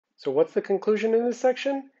So what's the conclusion in this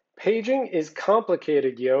section? Paging is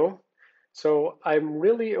complicated, yo. So I'm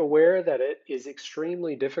really aware that it is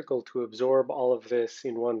extremely difficult to absorb all of this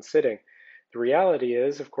in one sitting. The reality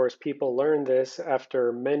is, of course, people learn this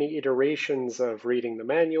after many iterations of reading the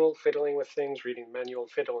manual, fiddling with things, reading the manual,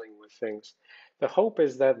 fiddling with things. The hope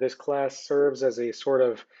is that this class serves as a sort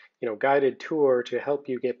of, guided tour to help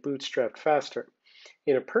you get bootstrapped faster.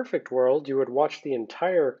 In a perfect world, you would watch the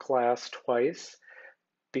entire class twice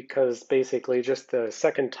because basically just the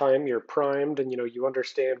second time you're primed and you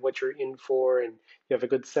understand what you're in for and you have a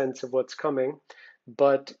good sense of what's coming.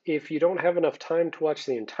 But if you don't have enough time to watch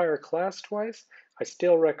the entire class twice, I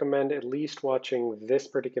still recommend at least watching this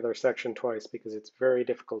particular section twice because it's very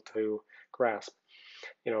difficult to grasp.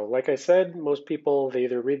 Like I said, most people, they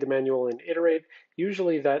either read the manual and iterate.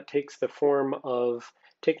 Usually that takes the form of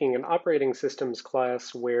taking an operating systems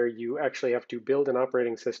class where you actually have to build an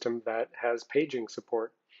operating system that has paging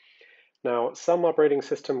support. Now, some operating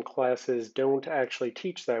system classes don't actually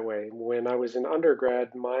teach that way. When I was in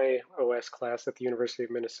undergrad, my OS class at the University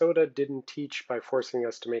of Minnesota didn't teach by forcing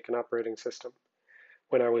us to make an operating system.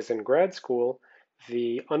 When I was in grad school,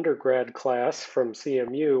 the undergrad class from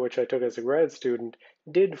CMU, which I took as a grad student,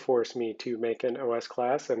 did force me to make an OS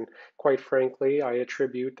class, and quite frankly, I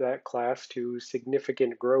attribute that class to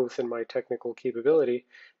significant growth in my technical capability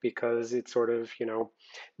because it sort of,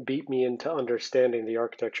 beat me into understanding the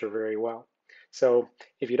architecture very well. So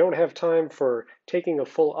if you don't have time for taking a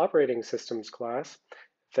full operating systems class,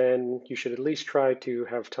 then you should at least try to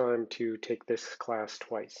have time to take this class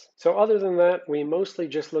twice. So other than that, we mostly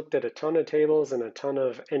just looked at a ton of tables and a ton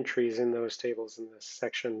of entries in those tables in this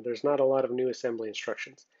section. There's not a lot of new assembly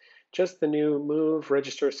instructions. Just the new move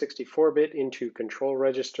register 64-bit into control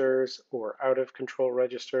registers or out of control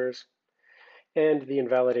registers, and the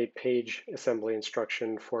invalidate page assembly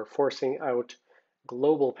instruction for forcing out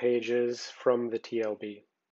global pages from the TLB.